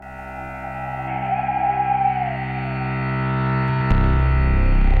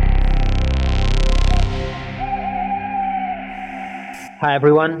Hi,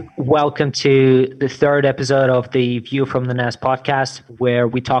 everyone. Welcome to the third episode of the View from the Nest podcast, where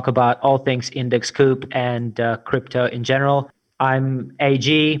we talk about all things Index Coop and crypto in general. I'm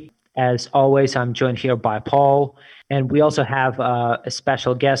AG. As always, I'm joined here by Paul. And we also have a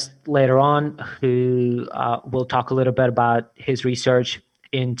special guest later on who will talk a little bit about his research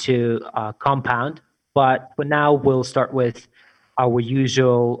into Compound. But for now, we'll start with our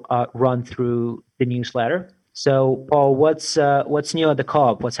usual run through the newsletter. So, Paul, what's new at the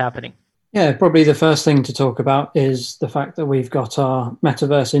co-op? What's happening? Yeah, probably the first thing to talk about is the fact that we've got our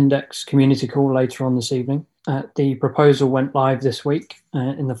Metaverse Index community call later on this evening. The proposal went live this week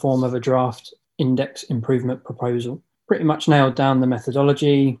in the form of a draft index improvement proposal. Pretty much nailed down the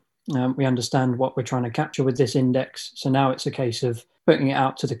methodology. We understand what we're trying to capture with this index. So now it's a case of putting it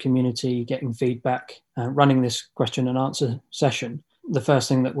out to the community, getting feedback, running this question and answer session. The first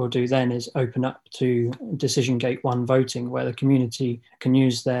thing that we'll do then is open up to Decision Gate 1 voting, where the community can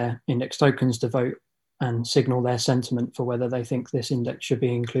use their index tokens to vote and signal their sentiment for whether they think this index should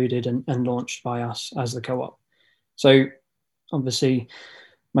be included and launched by us as the co-op. So obviously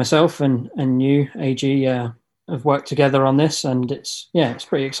myself and you, AG, have worked together on this, and it's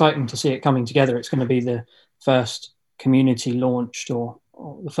pretty exciting to see it coming together. It's going to be the first community launched or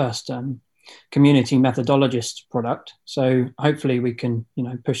the first community methodologist product. So hopefully we can,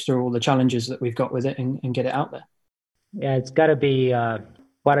 push through all the challenges that we've got with it and get it out there. Yeah, it's got to be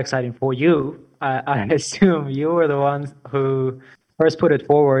quite exciting for you. I assume you were the ones who first put it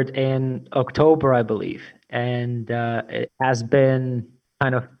forward in October, I believe. And it has been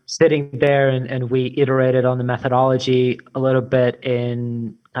kind of sitting there and we iterated on the methodology a little bit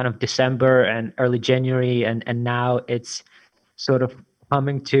in kind of December and early January. And now it's sort of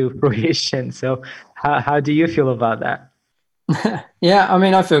coming to fruition. So how do you feel about that? Yeah, I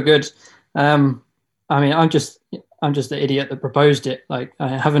mean, I feel good. I'm just the idiot that proposed it. Like,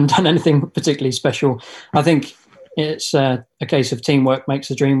 I haven't done anything particularly special. I think it's a case of teamwork makes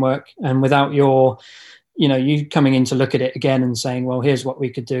the dream work. And without you coming in to look at it again and saying, well, here's what we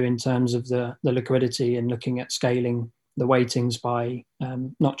could do in terms of the liquidity and looking at scaling the weightings by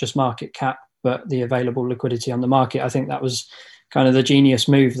not just market cap, but the available liquidity on the market. I think that was kind of the genius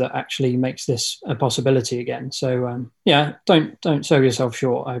move that actually makes this a possibility again. So don't sell yourself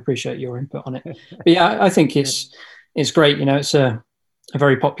short. I appreciate your input on it. But yeah, I think it's great. It's a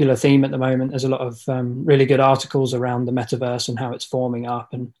very popular theme at the moment. There's a lot of really good articles around the metaverse and how it's forming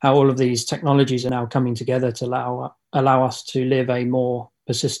up and how all of these technologies are now coming together to allow us to live a more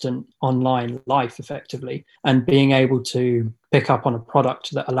persistent online life effectively, and being able to pick up on a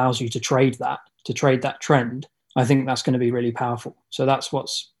product that allows you to trade that trend. I think that's going to be really powerful. So that's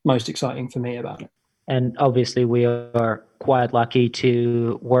what's most exciting for me about it. And obviously, we are quite lucky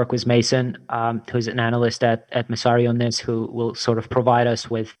to work with Mason, who's an analyst at Messari on this, who will sort of provide us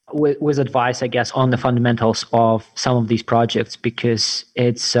with advice, I guess, on the fundamentals of some of these projects, because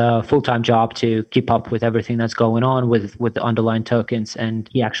it's a full-time job to keep up with everything that's going on with the underlying tokens. And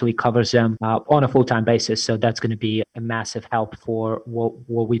he actually covers them on a full-time basis. So that's going to be a massive help for what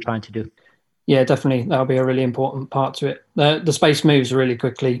we're trying to do. Yeah, definitely. That'll be a really important part to it. The space moves really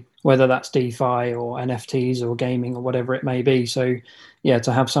quickly, whether that's DeFi or NFTs or gaming or whatever it may be. So yeah,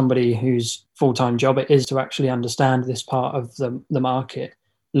 to have somebody whose full-time job it is to actually understand this part of the market,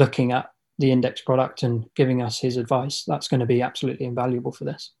 looking at the index product and giving us his advice, that's going to be absolutely invaluable for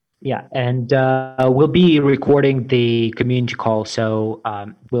this. Yeah, and we'll be recording the community call, so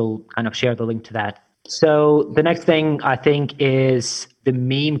we'll kind of share the link to that. So the next thing I think is the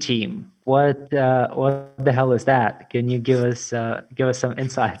meme team. What the hell is that? Can you give us some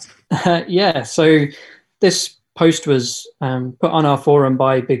insights? Yeah, so this post was put on our forum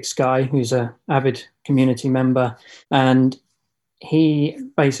by Big Sky, who's an avid community member, and he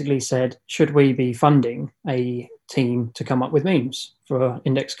basically said, should we be funding a team to come up with memes for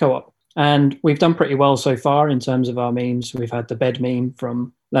Index Co-op? And we've done pretty well so far in terms of our memes. We've had the bed meme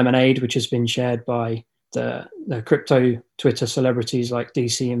from Lemonade, which has been shared by the crypto Twitter celebrities like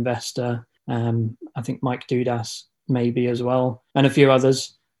DC Investor, I think Mike Dudas maybe as well, and a few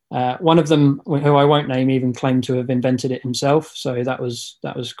others. One of them, who I won't name, even claimed to have invented it himself. So that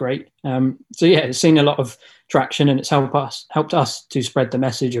was great. So yeah, it's seen a lot of traction, and it's helped us to spread the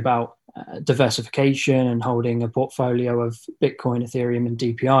message about diversification and holding a portfolio of Bitcoin, Ethereum, and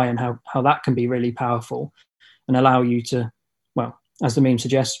DPI, and how that can be really powerful and allow you to, well, as the meme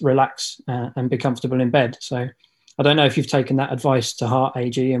suggests, relax and be comfortable in bed. So I don't know if you've taken that advice to heart,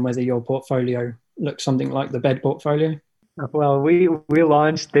 AG, and whether your portfolio looks something like the bed portfolio. Well, we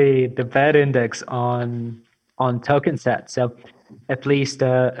launched the bed index on token set. So at least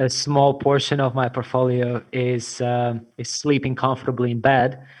a small portion of my portfolio is sleeping comfortably in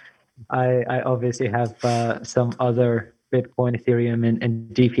bed. I obviously have some other Bitcoin, Ethereum,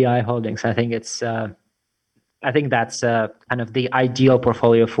 and DPI holdings. I think that's kind of the ideal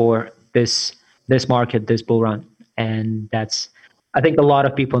portfolio for this market, this bull run, and that's. I think a lot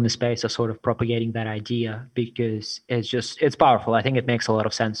of people in the space are sort of propagating that idea because it's powerful. I think it makes a lot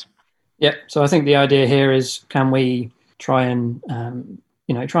of sense. Yeah. So I think the idea here is, can we try and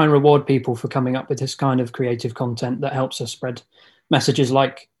try and reward people for coming up with this kind of creative content that helps us spread messages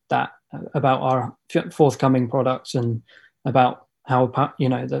like that about our forthcoming products and about how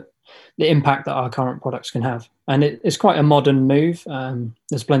the impact that our current products can have. And it's quite a modern move.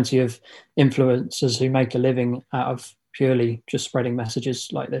 There's plenty of influencers who make a living out of purely just spreading messages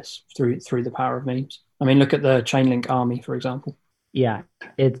like this through the power of memes. I mean, look at the Chainlink army, for example. Yeah,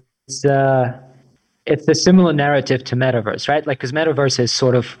 it's a similar narrative to metaverse, right? Like, because metaverse is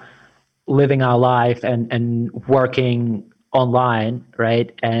sort of living our life and working online,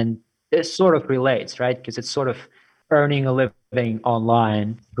 right? And this sort of relates, right? Because it's sort of earning a living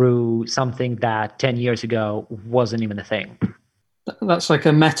online through something that 10 years ago wasn't even a thing. That's like a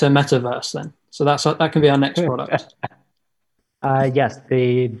metaverse then. So that can be our next product. Yes,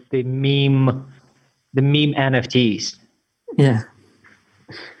 the meme NFTs. Yeah.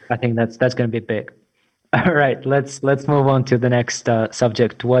 I think that's going to be big. All right, let's move on to the next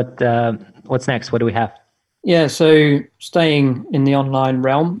subject. What's next? What do we have? Yeah, so staying in the online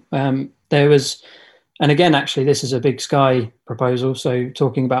realm, there was, and again, actually, this is a Big Sky proposal. So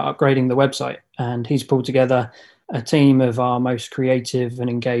talking about upgrading the website, and he's pulled together a team of our most creative and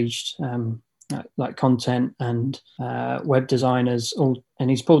engaged, like content and web designers, all, and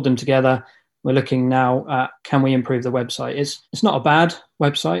he's pulled them together. We're looking now at, can we improve the website? It's not a bad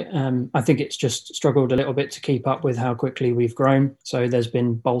website. I think it's just struggled a little bit to keep up with how quickly we've grown. So there's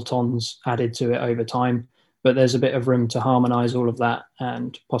been bolt-ons added to it over time, but there's a bit of room to harmonize all of that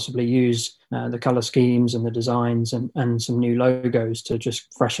and possibly use the color schemes and the designs and some new logos to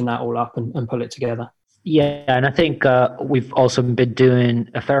just freshen that all up and pull it together. Yeah, and I think we've also been doing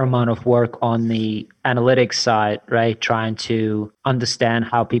a fair amount of work on the analytics side, right? Trying to understand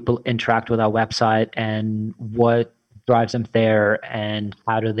how people interact with our website and what drives them there, and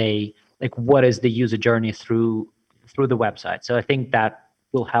how do they, like, what is the user journey through the website. So I think that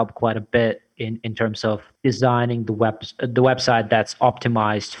will help quite a bit in terms of designing the website that's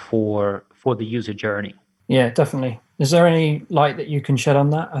optimized for the user journey. Yeah, definitely. Is there any light that you can shed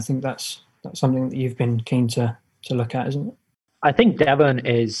on that? I think that's something that you've been keen to look at, isn't it? I think Devon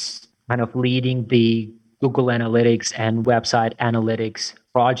is kind of leading the Google Analytics and website analytics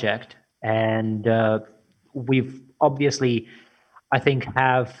project. And we've obviously, I think,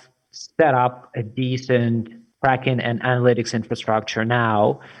 have set up a decent tracking and analytics infrastructure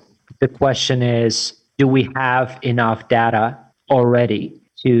now. The question is, do we have enough data already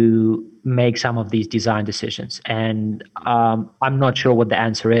to make some of these design decisions? And I'm not sure what the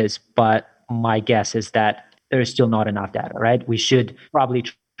answer is, but my guess is that there is still not enough data, right? We should probably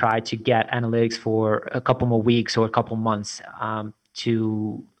try to get analytics for a couple more weeks or a couple months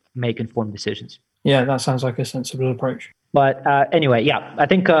to make informed decisions. Yeah, that sounds like a sensible approach. But anyway, yeah, I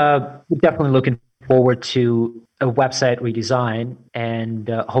think we're definitely looking forward to a website redesign, and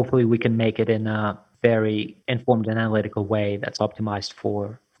hopefully we can make it in a very informed and analytical way that's optimized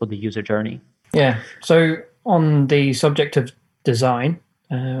for the user journey. Yeah. So on the subject of design,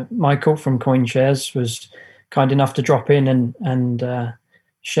 Michael from CoinShares was kind enough to drop in and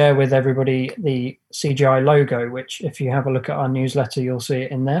share with everybody the CGI logo, which, if you have a look at our newsletter, you'll see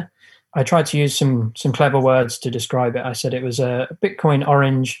it in there. I tried to use some clever words to describe it. I said it was a Bitcoin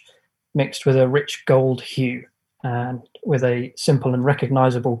orange mixed with a rich gold hue, and with a simple and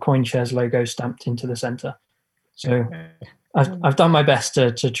recognizable CoinShares logo stamped into the center. So I've done my best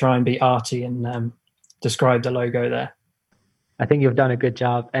to try and be arty and describe the logo there. I think you've done a good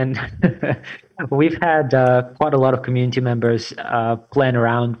job. And we've had quite a lot of community members playing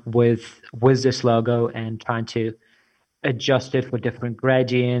around with this logo and trying to adjust it for different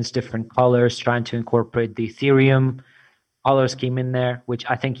gradients, different colors, trying to incorporate the Ethereum color scheme in there, which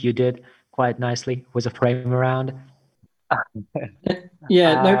I think you did quite nicely, was a frame around.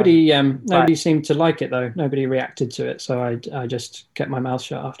 Yeah, nobody seemed to like it, though. Nobody reacted to it, so I just kept my mouth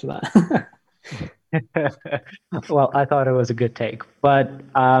shut after that. Well, I thought it was a good take, but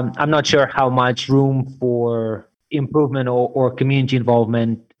I'm not sure how much room for improvement or community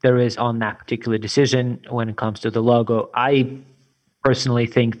involvement there is on that particular decision when it comes to the logo. I personally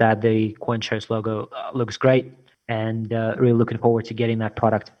think that the CoinShares logo looks great, and really looking forward to getting that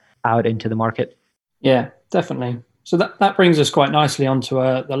product out into the market. Yeah, definitely. So that brings us quite nicely onto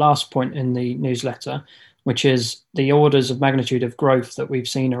the last point in the newsletter, which is the orders of magnitude of growth that we've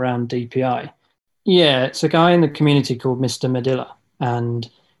seen around DPI. Yeah, it's a guy in the community called Mr. Medilla, and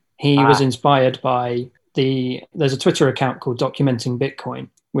he was inspired by there's a Twitter account called Documenting Bitcoin,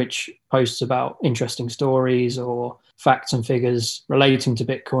 which posts about interesting stories or facts and figures relating to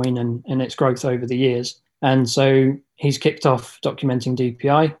Bitcoin and its growth over the years. And so he's kicked off Documenting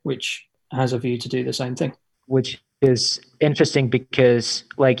DPI, which has a view to do the same thing. Which is interesting because,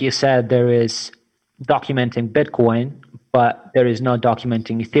 like you said, there is documenting Bitcoin, but there is no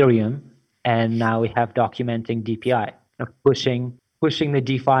documenting Ethereum. And now we have documenting DPI, pushing the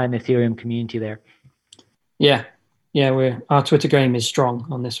DeFi and Ethereum community there. Yeah, our Twitter game is strong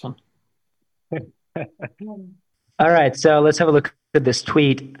on this one. All right, so let's have a look at this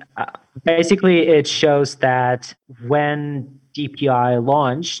tweet. Basically, it shows that when DPI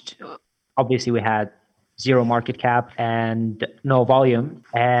launched, obviously we had zero market cap and no volume.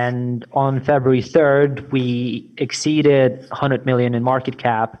 And on February 3rd, we exceeded 100 million in market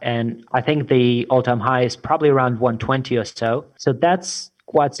cap. And I think the all-time high is probably around 120 or so. So that's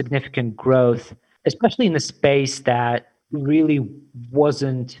quite significant growth, especially in a space that really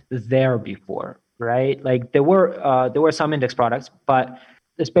wasn't there before, right? Like there were some index products, but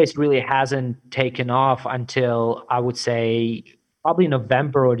the space really hasn't taken off until, I would say, probably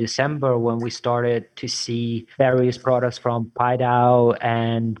November or December, when we started to see various products from PiDAO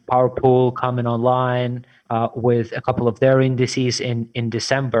and PowerPool coming online with a couple of their indices in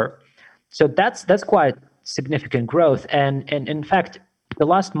December. So that's quite significant growth. And in fact, the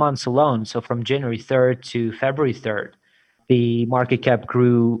last months alone, so from January 3rd to February 3rd, the market cap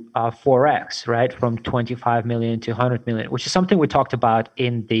grew 4x, right? From 25 million to 100 million, which is something we talked about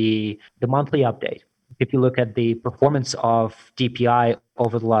in the monthly update. If you look at the performance of DPI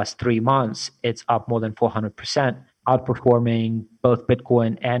over the last 3 months, it's up more than 400%, outperforming both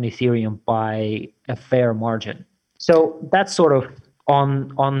Bitcoin and Ethereum by a fair margin. So that's sort of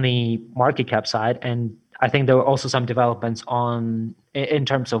on the market cap side. And I think there were also some developments in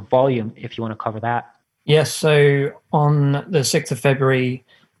terms of volume, if you want to cover that. Yes, so on the 6th of February,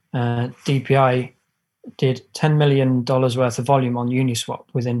 DPI did $10 million worth of volume on Uniswap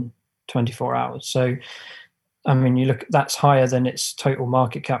within 24 hours. So, I mean, you look, that's higher than its total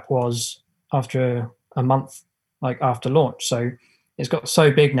market cap was after a month, like after launch. So it's got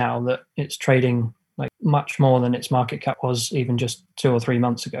so big now that it's trading like much more than its market cap was even just 2 or 3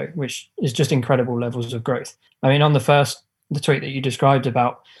 months ago, which is just incredible levels of growth. I mean, on the tweet that you described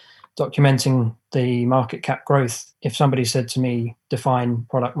about documenting the market cap growth, if somebody said to me, define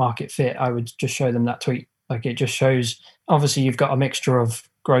product market fit, I would just show them that tweet. Like, it just shows, obviously you've got a mixture of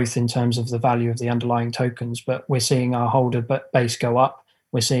growth in terms of the value of the underlying tokens, but we're seeing our holder base go up.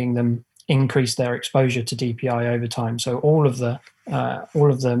 We're seeing them increase their exposure to DPI over time. So all of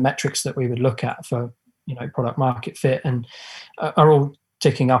the metrics that we would look at for, product market fit and are all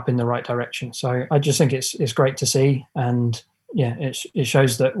ticking up in the right direction. So I just think it's great to see. And yeah, it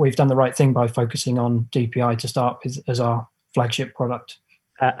shows that we've done the right thing by focusing on DPI to start with as our flagship product.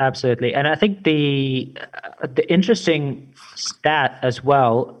 Absolutely. And I think the interesting stat as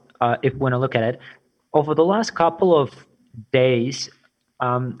well, if we want to look at it, over the last couple of days,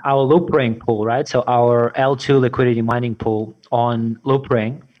 our Loopring pool, right? So our L2 liquidity mining pool on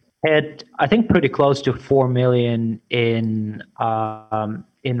Loopring had, I think, pretty close to 4 million in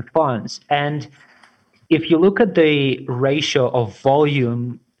funds. And if you look at the ratio of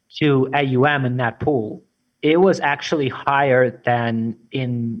volume to AUM in that pool, it was actually higher than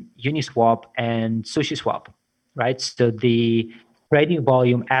in Uniswap and SushiSwap, right? So the trading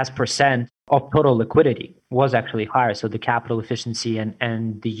volume as percent of total liquidity was actually higher. So the capital efficiency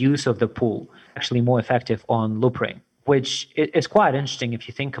and the use of the pool actually more effective on Loopring, which is quite interesting if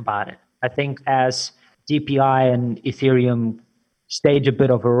you think about it. I think as DPI and Ethereum stage a bit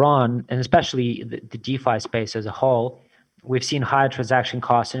of a run, and especially the DeFi space as a whole, we've seen higher transaction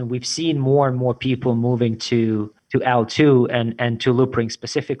costs, and we've seen more and more people moving to L2 and to Loopring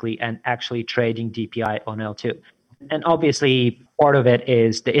specifically, and actually trading DPI on L2. And obviously, part of it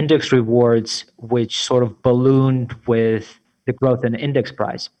is the index rewards, which sort of ballooned with the growth in the index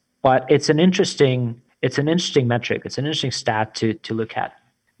price. But it's an interesting metric. It's an interesting stat to look at.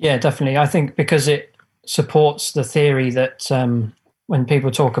 Yeah, definitely. I think because it supports the theory that when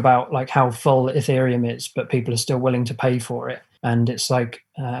people talk about like how full Ethereum is, but people are still willing to pay for it, and it's like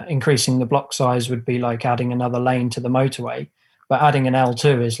increasing the block size would be like adding another lane to the motorway, but adding an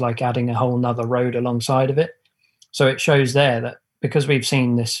L2 is like adding a whole nother road alongside of it. So it shows there that because we've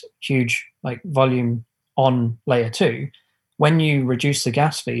seen this huge like volume on layer 2, when you reduce the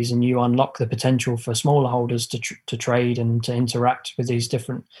gas fees and you unlock the potential for smaller holders to trade and to interact with these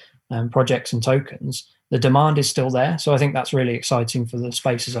different projects and tokens, the demand is still there. So I think that's really exciting for the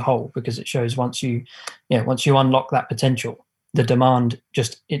space as a whole, because it shows once you unlock that potential, the demand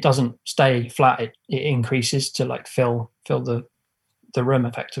it doesn't stay flat. It increases to like fill the room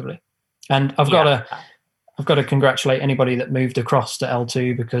effectively. And I've got to congratulate anybody that moved across to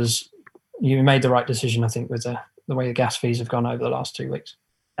L2, because you made the right decision, I think, with the way the gas fees have gone over the last 2 weeks.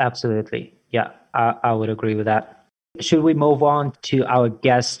 Absolutely. Yeah, I would agree with that. Should we move on to our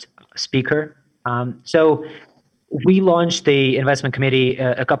guest speaker? So we launched the investment committee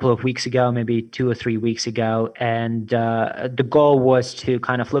a couple of weeks ago, maybe 2 or 3 weeks ago. And the goal was to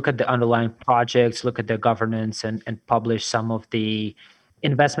kind of look at the underlying projects, look at their governance, and publish some of the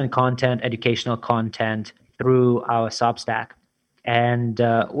investment content, educational content through our Substack. And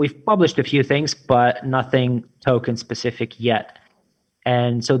we've published a few things, but nothing token specific yet.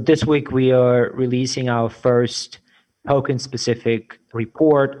 And so this week we are releasing our first token specific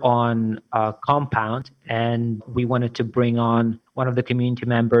report on Compound. And we wanted to bring on one of the community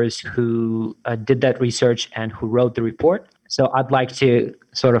members who did that research and who wrote the report. So I'd like to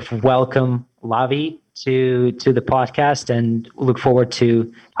sort of welcome Lavi to the podcast and look forward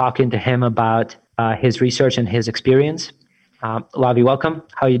to talking to him about his research and his experience. Lavi, welcome.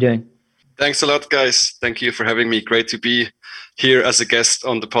 How are you doing? Thanks a lot, guys. Thank you for having me. Great to be here as a guest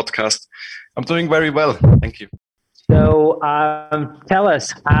on the podcast. I'm doing very well. Thank you. So tell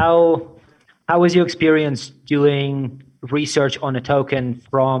us, how was your experience doing research on a token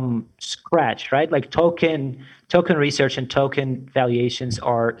from scratch, right? Like token research and token valuations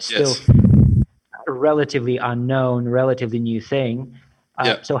are still a relatively unknown, relatively new thing.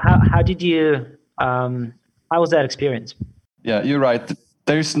 So how did you, how was that experience? Yeah, you're right.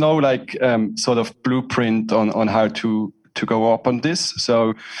 There's no sort of blueprint on how to go up on this.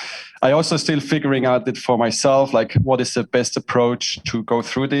 So I also still figuring out it for myself, like what is the best approach to go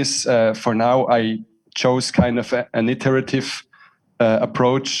through this. For now, I chose kind of an iterative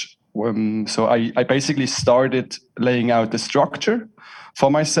approach. So I basically started laying out the structure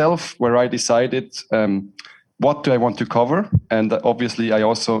for myself, where I decided what do I want to cover. And obviously, I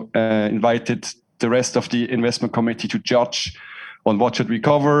also invited the rest of the investment committee to judge on what should we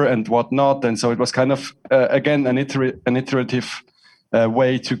cover and what not. And so it was kind of, again, an iterative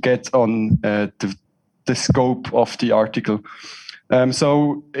way to get on the scope of the article.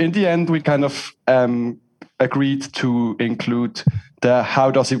 So in the end, we kind of agreed to include the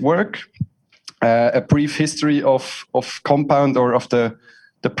how does it work, a brief history of Compound or of the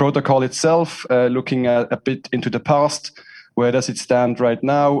protocol itself, looking a bit into the past, where does it stand right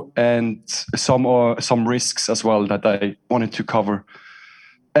now, and some risks as well that I wanted to cover.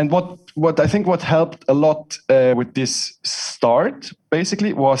 And what I think what helped a lot with this start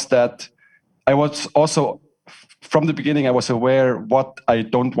basically was that I was also, from the beginning, I was aware what I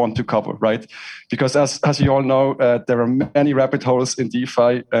don't want to cover, right? Because as you all know, there are many rabbit holes in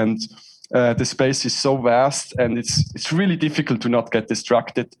DeFi, and the space is so vast, and it's really difficult to not get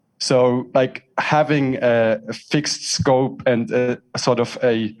distracted. So like having a fixed scope and sort of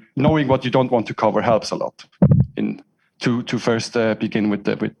a knowing what you don't want to cover helps a lot to first begin with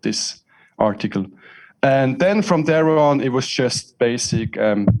this article. And then from there on, it was just basic,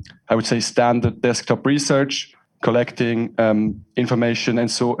 I would say standard desktop research, collecting information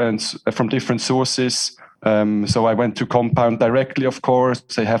and from different sources. So I went to Compound directly, of course.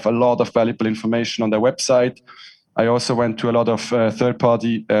 They have a lot of valuable information on their website. I also went to a lot of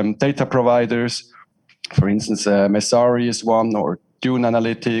third-party data providers. For instance, Messari is one, or Dune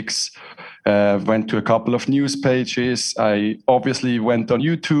Analytics. Went to a couple of news pages. I obviously went on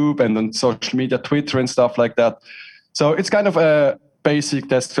YouTube and on social media, Twitter and stuff like that. So it's kind of a basic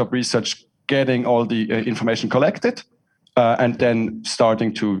desktop research, getting all the information collected, and then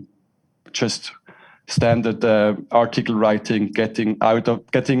starting to just standard article writing, getting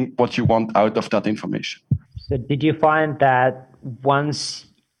what you want out of that information. So did you find that once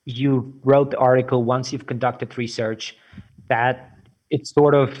you wrote the article, once you've conducted research, that it's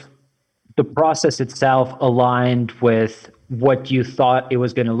sort of the process itself aligned with what you thought it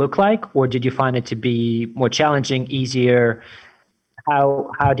was going to look like, or did you find it to be more challenging, easier?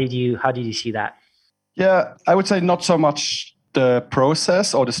 How did you see that? Yeah, I would say not so much the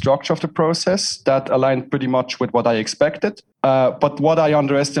process or the structure of the process. That aligned pretty much with what I expected. But what I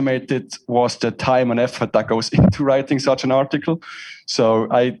underestimated was the time and effort that goes into writing such an article. So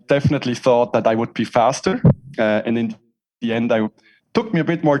I definitely thought that I would be faster. And in the end, took me a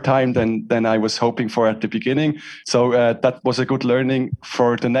bit more time than I was hoping for at the beginning. So that was a good learning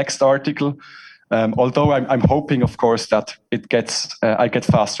for the next article. Although I'm hoping, of course, that it gets I get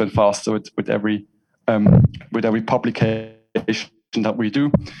faster and faster with every publication that we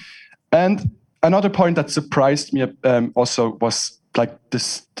do. And another point that surprised me also was like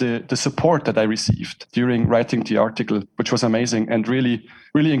the support that I received during writing the article, which was amazing and really,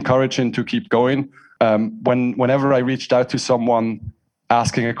 really encouraging to keep going. Whenever I reached out to someone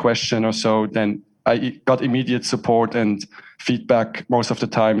asking a question or so, then I got immediate support and feedback most of the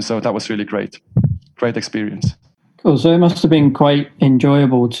time. So that was really great experience. Cool. So it must have been quite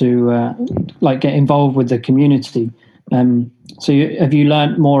enjoyable to get involved with the community. Have you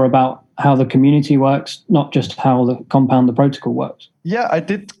learned more about how the community works, not just how the Compound the protocol works? Yeah, I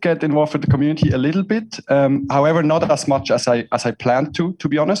did get involved with the community a little bit. However, not as much as I planned to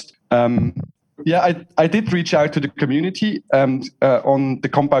be honest. I did reach out to the community on the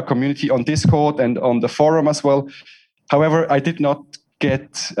Compound community on Discord and on the forum as well. However, I did not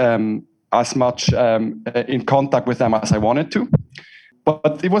get as much in contact with them as I wanted to.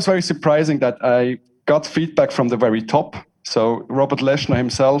 But it was very surprising that I got feedback from the very top. So Robert Leshner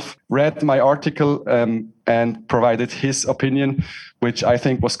himself read my article and provided his opinion, which I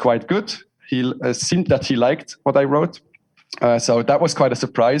think was quite good. He seemed that he liked what I wrote. So that was quite a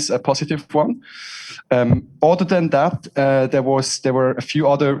surprise, a positive one. Other than that, there were a few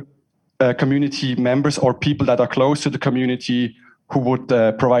other community members or people that are close to the community who would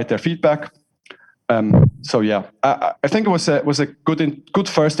provide their feedback. I think it was a good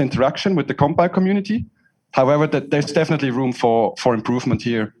first interaction with the Compound community. However, there's definitely room for improvement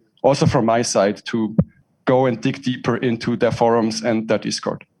here, also from my side, to go and dig deeper into their forums and their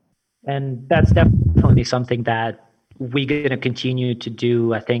Discord. And that's definitely something that we're going to continue to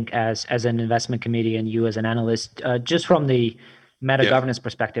do, I think, as an investment committee and you as an analyst, just from the meta governance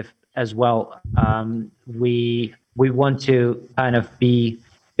perspective as well. We want to kind of be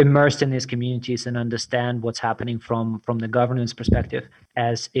immersed in these communities and understand what's happening from the governance perspective,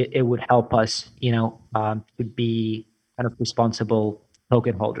 as it would help us, to be kind of responsible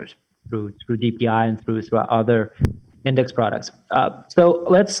token holders through DPI and through other index products. So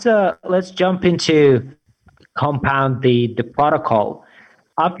let's jump into Compound the protocol.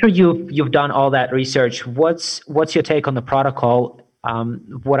 After you've done all that research, what's your take on the protocol?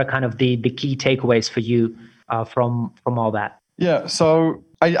 What are kind of the key takeaways for you from all that? Yeah, so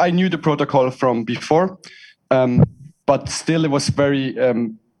I knew the protocol from before, but still it was very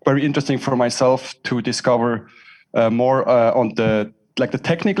very interesting for myself to discover more on the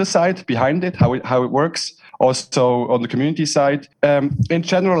technical side behind it, how it works. Also on the community side. In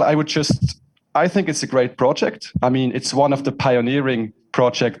general, I think it's a great project. I mean, it's one of the pioneering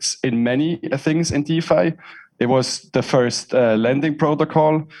projects in many things in DeFi. It was the first lending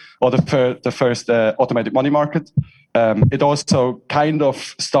protocol, or the first automated money market. It also kind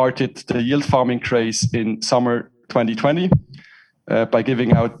of started the yield farming craze in summer 2020 by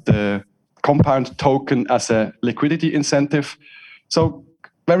giving out the Compound token as a liquidity incentive. So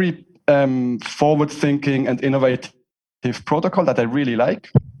very forward-thinking and innovative protocol that I really like.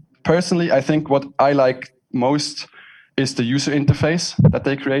 Personally, I think what I like most is the user interface that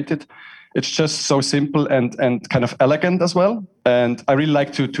they created. It's just so simple and kind of elegant as well. And I really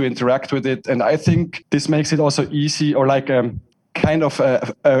like to interact with it. And I think this makes it also easy, or like kind of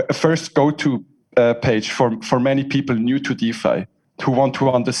a first go-to page for many people new to DeFi who want to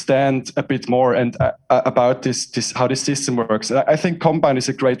understand a bit more and about this how this system works. I think Compound is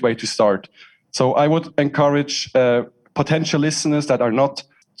a great way to start. So I would encourage potential listeners that are not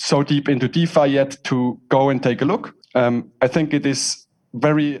so deep into DeFi yet to go and take a look. I think it is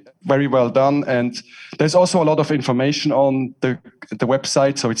very, very well done. And there's also a lot of information on the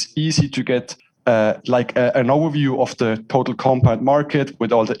website. So it's easy to get an overview of the total Compound market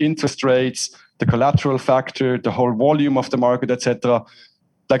with all the interest rates, the collateral factor, the whole volume of the market, etc.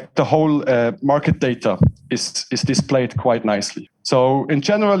 Like the whole market data is displayed quite nicely. So in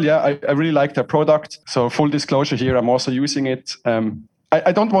general, I really like their product. So full disclosure here, I'm also using it.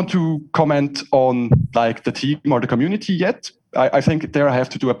 I don't want to comment on like the team or the community yet. I think there I have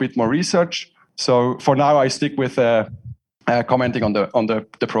to do a bit more research. So for now, I stick with commenting on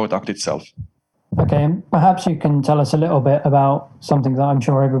the product itself. Okay, and perhaps you can tell us a little bit about something that I'm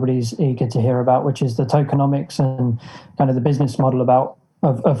sure everybody's eager to hear about, which is the tokenomics and kind of the business model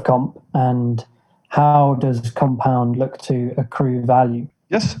of Comp, and how does Compound look to accrue value?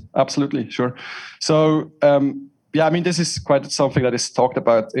 Yes, absolutely, sure. So I mean, this is quite something that is talked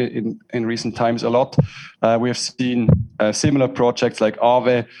about in recent times a lot. We have seen similar projects like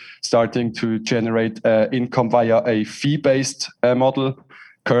Aave starting to generate income via a fee-based model.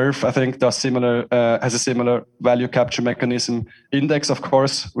 Curve, I think, does similar has a similar value capture mechanism. Index, of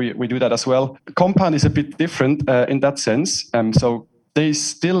course, we do that as well. Compound is a bit different in that sense. So they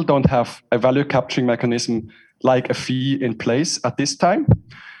still don't have a value capturing mechanism like a fee in place at this time.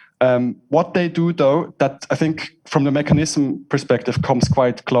 What they do, though, that I think from the mechanism perspective comes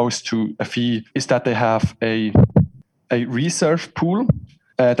quite close to a fee, is that they have a reserve pool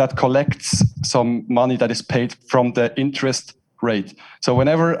that collects some money that is paid from the interest rate. So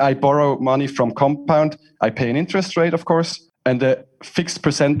whenever I borrow money from Compound, I pay an interest rate, of course, and the fixed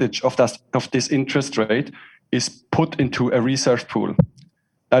percentage of this interest rate is put into a reserve pool.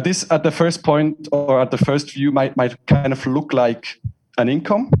 Now, this at the first point or at the first view might kind of look like an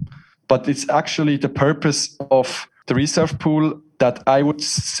income, but it's actually the purpose of the reserve pool that I would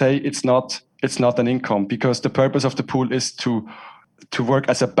say it's not an income, because the purpose of the pool is to work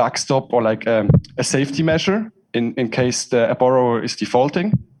as a backstop or like a safety measure in case a borrower is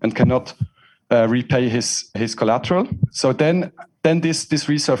defaulting and cannot repay his collateral. So then this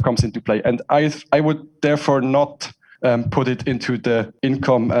reserve comes into play, and I would therefore not put it into the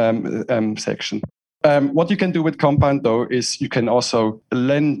income section. What you can do with Compound, though, is you can also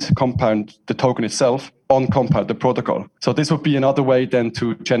lend Compound, the token itself, on Compound, the protocol. So this would be another way then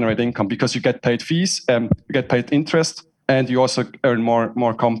to generate income, because you get paid fees, you get paid interest, and you also earn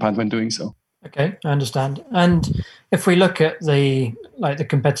more Compound when doing so. Okay, I understand. And if we look at the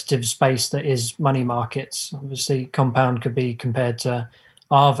competitive space that is money markets, obviously Compound could be compared to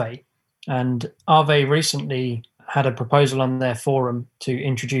Aave, and Aave recently had a proposal on their forum to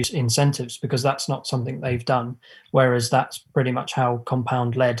introduce incentives, because that's not something they've done, whereas that's pretty much how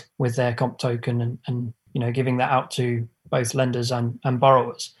Compound led with their comp token and giving that out to both lenders and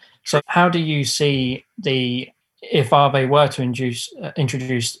borrowers. So how do you see if Aave were to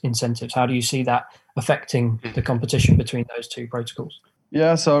introduce incentives, how do you see that affecting the competition between those two protocols?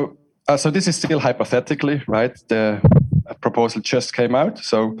 Yeah, so this is still hypothetically, right? The proposal just came out.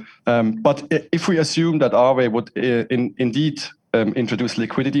 So, but if we assume that Aave would indeed introduce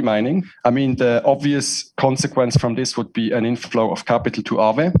liquidity mining, I mean, the obvious consequence from this would be an inflow of capital to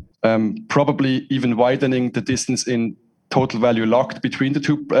Aave, probably even widening the distance in total value locked between the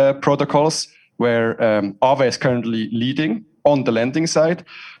two protocols, where Aave is currently leading on the lending side.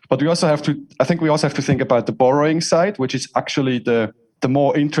 But we also have to think about the borrowing side, which is actually the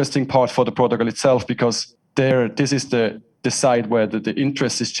more interesting part for the protocol itself, because this is the side where the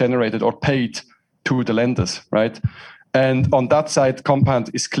interest is generated or paid to the lenders, right? And on that side, Compound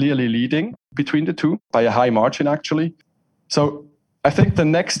is clearly leading between the two by a high margin, actually. So I think the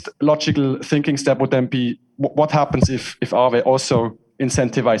next logical thinking step would then be, what happens if Aave also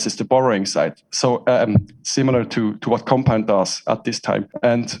incentivizes the borrowing side? So similar to what Compound does at this time.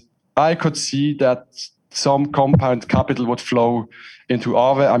 And I could see that some Compound capital would flow into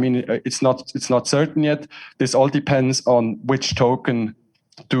Aave. I mean, it's not certain yet. This all depends on which token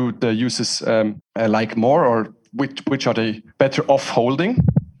do the users like more, or which are they better off holding.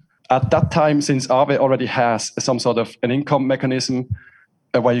 At that time, since Aave already has some sort of an income mechanism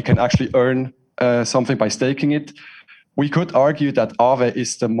where you can actually earn something by staking it, we could argue that Aave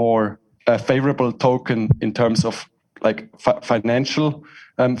is the more favorable token in terms of like the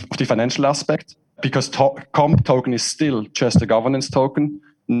financial aspect, because comp token is still just a governance token,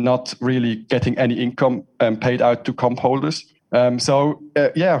 not really getting any income paid out to comp holders. I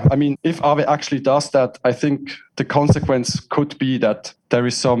mean, if Aave actually does that, I think the consequence could be that there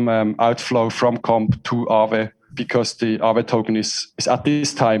is some outflow from comp to Aave, because the Aave token is at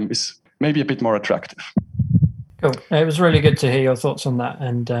this time is maybe a bit more attractive. Cool. It was really good to hear your thoughts on that,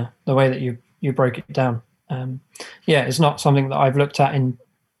 and the way that you broke it down. It's not something that I've looked at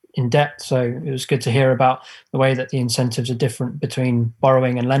in depth, so it was good to hear about the way that the incentives are different between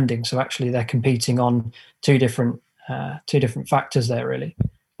borrowing and lending. So actually they're competing on two different factors there, really.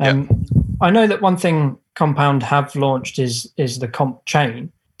 I know that one thing Compound have launched is the comp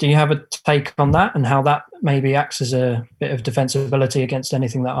chain. Do you have a take on that, and how that maybe acts as a bit of defensibility against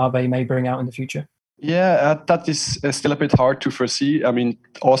anything that Aave may bring out in the future? Yeah, that is still a bit hard to foresee. I mean,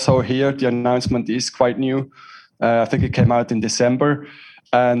 also here, the announcement is quite new. I think it came out in December.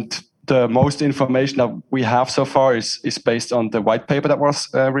 And the most information that we have so far is based on the white paper that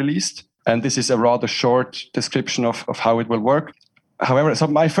was released. And this is a rather short description of how it will work. However, so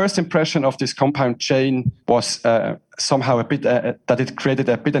my first impression of this Compound chain was somehow a bit that it created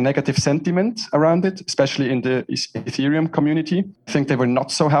a bit of negative sentiment around it, especially in the Ethereum community. I think they were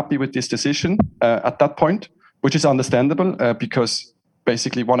not so happy with this decision at that point, which is understandable because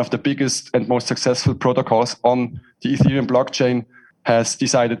basically one of the biggest and most successful protocols on the Ethereum blockchain has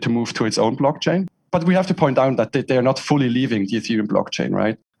decided to move to its own blockchain. But we have to point out that they are not fully leaving the Ethereum blockchain,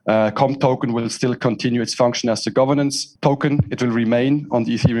 right? Comp token will still continue its function as the governance token. It will remain on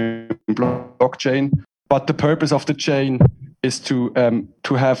the Ethereum blockchain. But the purpose of the chain is to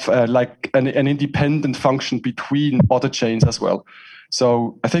have like an independent function between other chains as well.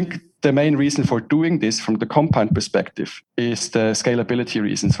 So I think the main reason for doing this from the Compound perspective is the scalability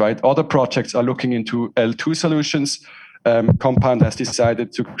reasons, right? Other projects are looking into L2 solutions. Compound has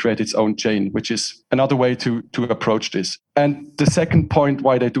decided to create its own chain, which is another way to approach this. And the second point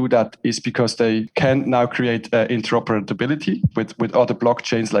why they do that is because they can now create interoperability with other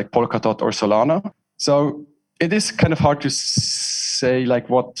blockchains like Polkadot or Solana. So it is kind of hard to say like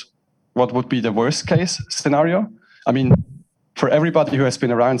what would be the worst case scenario. I mean, for everybody who has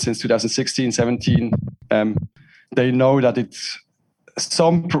been around since 2016, 17, they know that it's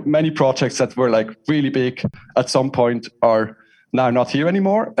many projects that were like really big at some point are now not here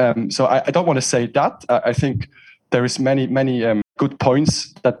anymore. So I don't want to say that. I think there is many good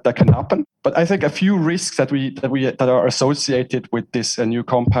points that can happen. But I think a few risks that are associated with this new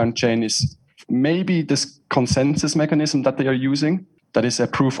Compound chain is maybe this consensus mechanism that they are using, that is a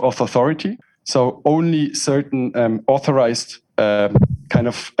proof of authority. So only certain authorized kind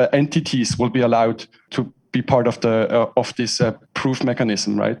of entities will be allowed to be part of this proof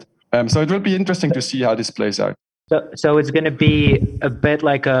mechanism, right? So it will be interesting to see how this plays out. So it's going to be a bit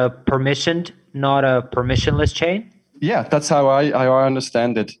like a permissioned, not a permissionless chain? Yeah, that's how I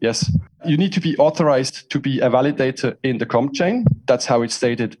understand it. Yes. You need to be authorized to be a validator in the Comp chain. That's how it's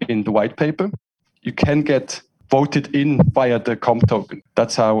stated in the white paper. You can get voted in via the Comp token.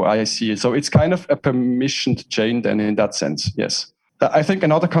 That's how I see it. So it's kind of a permissioned chain then in that sense, yes. I think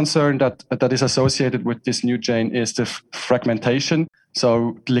another concern that is associated with this new chain is the fragmentation.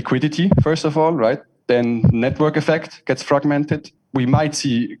 So liquidity, first of all, right? Then network effect gets fragmented. We might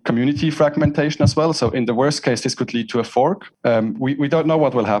see community fragmentation as well. So in the worst case, this could lead to a fork. We don't know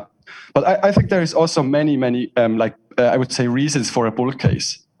what will happen. But I think there is also many, I would say, reasons for a bull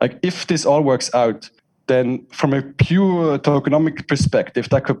case. Like if this all works out, then from a pure tokenomic perspective,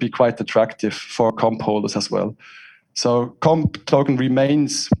 that could be quite attractive for Comp holders as well. So Comp token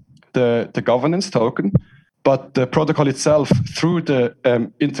remains the governance token, but the protocol itself, through the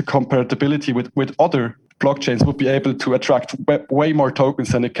intercompatibility with other blockchains, would be able to attract way more tokens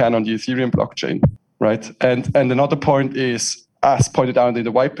than it can on the Ethereum blockchain, right? And another point is, as pointed out in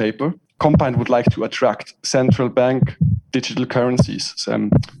the white paper, Compound would like to attract central bank digital currencies,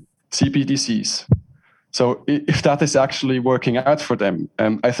 CBDCs. So if that is actually working out for them,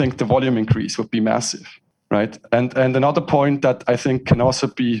 I think the volume increase would be massive, right? And another point that I think can also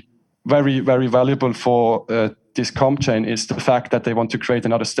be very, very valuable for this Comp chain is the fact that they want to create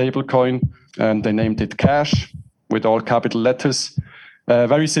another stable coin, and they named it Cash with all capital letters.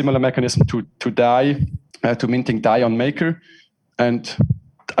 Very similar mechanism to DAI, to minting DAI on Maker. And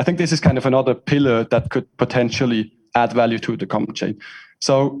I think this is kind of another pillar that could potentially add value to the Comp chain.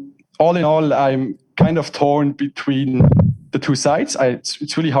 So all in all, I'm kind of torn between the two sides.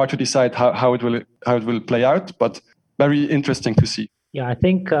 It's really hard to decide how it will play out, but very interesting to see. Yeah, I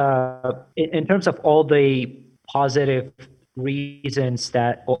think in terms of all the positive reasons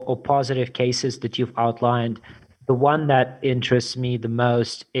or positive cases that you've outlined, the one that interests me the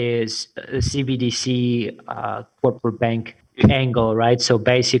most is the CBDC corporate bank angle, right? So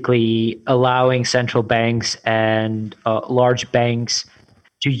basically allowing central banks and large banks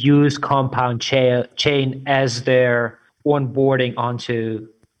to use Compound chain as their onboarding onto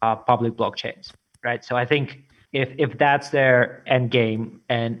public blockchains, right? So I think if that's their end game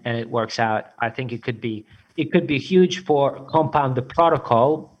and it works out, I think it could be huge for Compound the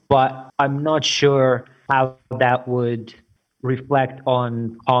protocol, but I'm not sure how that would reflect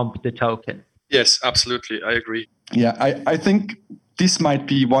on Comp the token. Yes, absolutely. I agree. Yeah, I think this might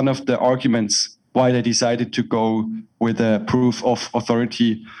be one of the arguments why they decided to go with a proof of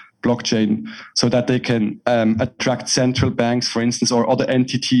authority blockchain, so that they can attract central banks, for instance, or other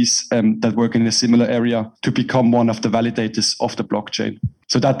entities that work in a similar area to become one of the validators of the blockchain,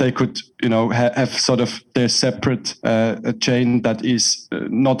 so that they could, have sort of their separate chain that is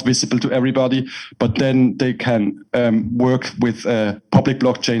not visible to everybody, but then they can work with public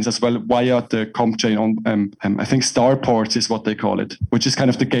blockchains as well via the Comp chain on, I think Starports is what they call it, which is kind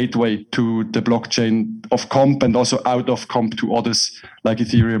of the gateway to the blockchain of Comp and also out of Comp to others like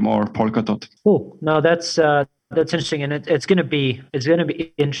Ethereum or Polkadot. Cool. No, that's interesting, and it's going to be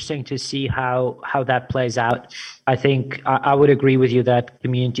interesting to see how that plays out. I think I would agree with you that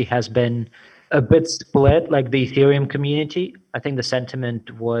community has been a bit split, like the Ethereum community. I think the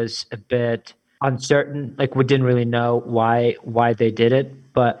sentiment was a bit uncertain. Like we didn't really know why they did it.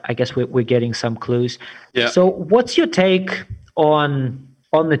 but I guess we're getting some clues. Yeah. So what's your take on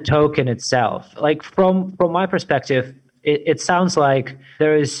the token itself? Like from my perspective, it sounds like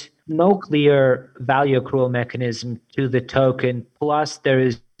there is no clear value accrual mechanism to the token. Plus, there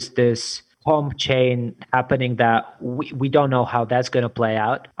is this comp chain happening that we don't know how that's going to play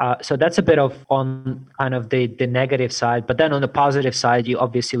out. So that's a bit of on kind of the negative side. But then on the positive side, you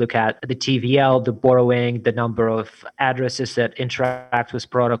obviously look at the TVL, the borrowing, the number of addresses that interact with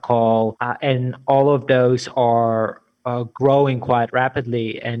protocol, and all of those are growing quite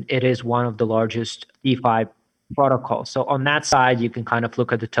rapidly. And it is one of the largest DeFi protocols. So on that side, you can kind of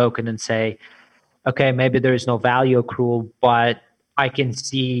look at the token and say, okay, maybe there is no value accrual, but I can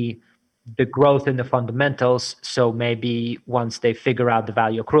see the growth in the fundamentals. So maybe once they figure out the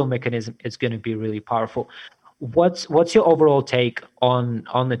value accrual mechanism, it's going to be really powerful. What's your overall take on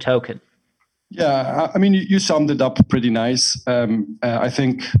the token? Yeah, I mean, you summed it up pretty nice. I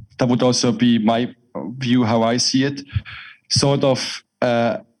think that would also be my view, how I see it. Sort of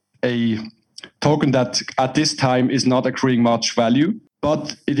a token that at this time is not accruing much value,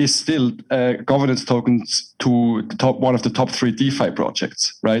 but it is still governance tokens to the one of the top 3 DeFi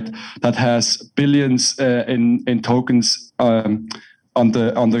projects, right? That has billions in tokens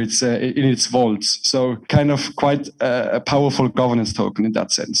under its in its vaults. So kind of quite a powerful governance token in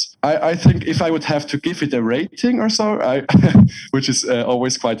that sense. I think if I would have to give it a rating or so, which is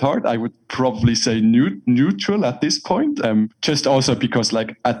always quite hard, I would probably say neutral at this point. Just also because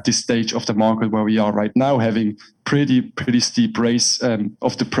like at this stage of the market where we are right now, having pretty steep raise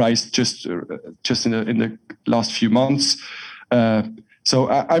of the price just in the last few months. So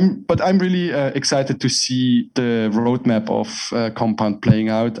I'm really excited to see the roadmap of Compound playing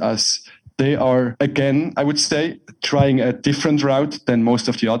out, as they are, again, I would say, trying a different route than most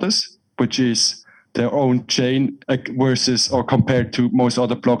of the others, which is their own chain versus or compared to most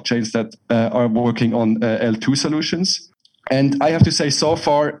other blockchains that are working on L2 solutions. And I have to say, so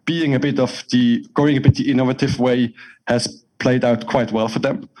far, going a bit the innovative way has played out quite well for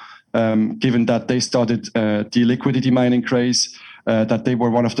them, given that they started the liquidity mining craze. That they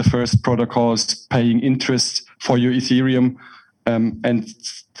were one of the first protocols paying interest for your Ethereum. And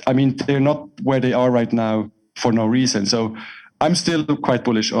I mean, they're not where they are right now for no reason. So I'm still quite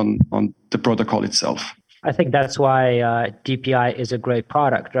bullish on the protocol itself. I think that's why DPI is a great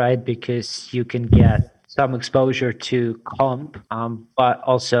product, right? Because you can get some exposure to Comp, but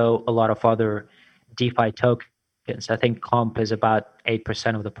also a lot of other DeFi tokens. I think Comp is about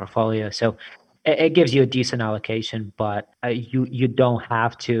 8% of the portfolio. So it gives you a decent allocation, but you don't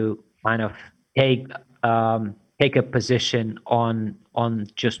have to kind of take a position on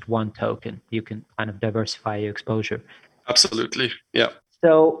just one token. You can kind of diversify your exposure. Absolutely, yeah.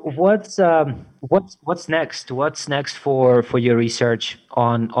 So what's next? What's next for your research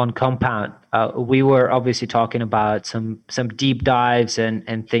on Compound? We were obviously talking about some deep dives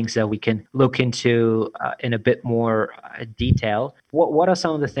and things that we can look into in a bit more detail. What are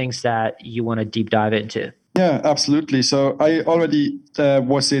some of the things that you want to deep dive into? Yeah, absolutely. So I already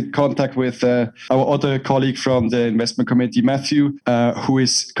was in contact with our other colleague from the investment committee, Matthew, who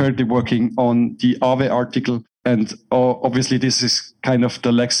is currently working on the Aave article. And obviously, this is kind of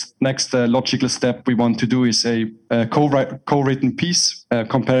the next logical step we want to do is a co-written piece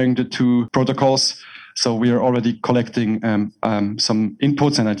comparing the 2 protocols. So we are already collecting some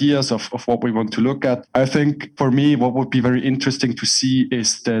inputs and ideas of what we want to look at. I think for me, what would be very interesting to see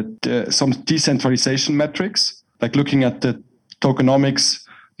is that some decentralization metrics, like looking at the tokenomics,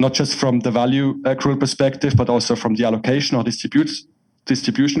 not just from the value accrual perspective, but also from the allocation or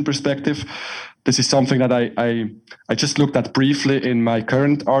distribution perspective. This is something that I just looked at briefly in my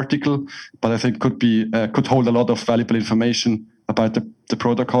current article, but I think could hold a lot of valuable information about the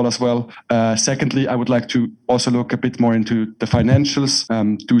protocol as well. Secondly, I would like to also look a bit more into the financials,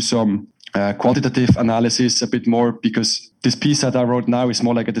 do some quantitative analysis a bit more, because this piece that I wrote now is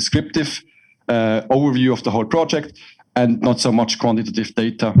more like a descriptive overview of the whole project and not so much quantitative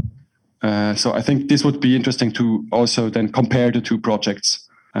data. So I think this would be interesting to also then compare the 2 projects.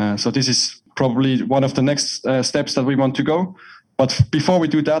 So this is probably one of the next steps that we want to go. But before we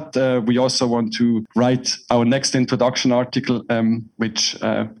do that, we also want to write our next introduction article, which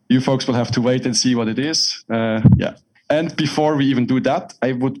you folks will have to wait and see what it is. Yeah. And before we even do that,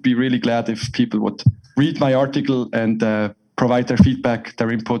 I would be really glad if people would read my article and provide their feedback, their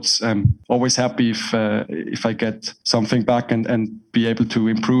inputs. I'm always happy if I get something back and be able to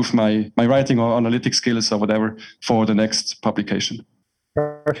improve my writing or analytic skills or whatever for the next publication.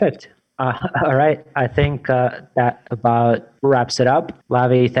 Perfect. All right. I think that about wraps it up.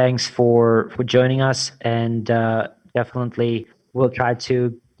 Lavi, thanks for joining us, and definitely we'll try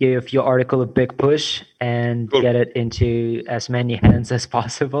to give your article a big push and Cool. get it into as many hands as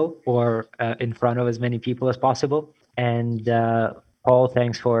possible, or in front of as many people as possible. And Paul,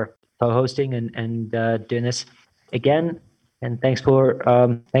 thanks for co-hosting and doing this again. And thanks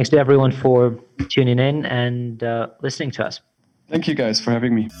to everyone for tuning in and listening to us. Thank you guys for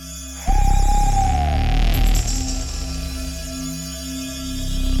having me.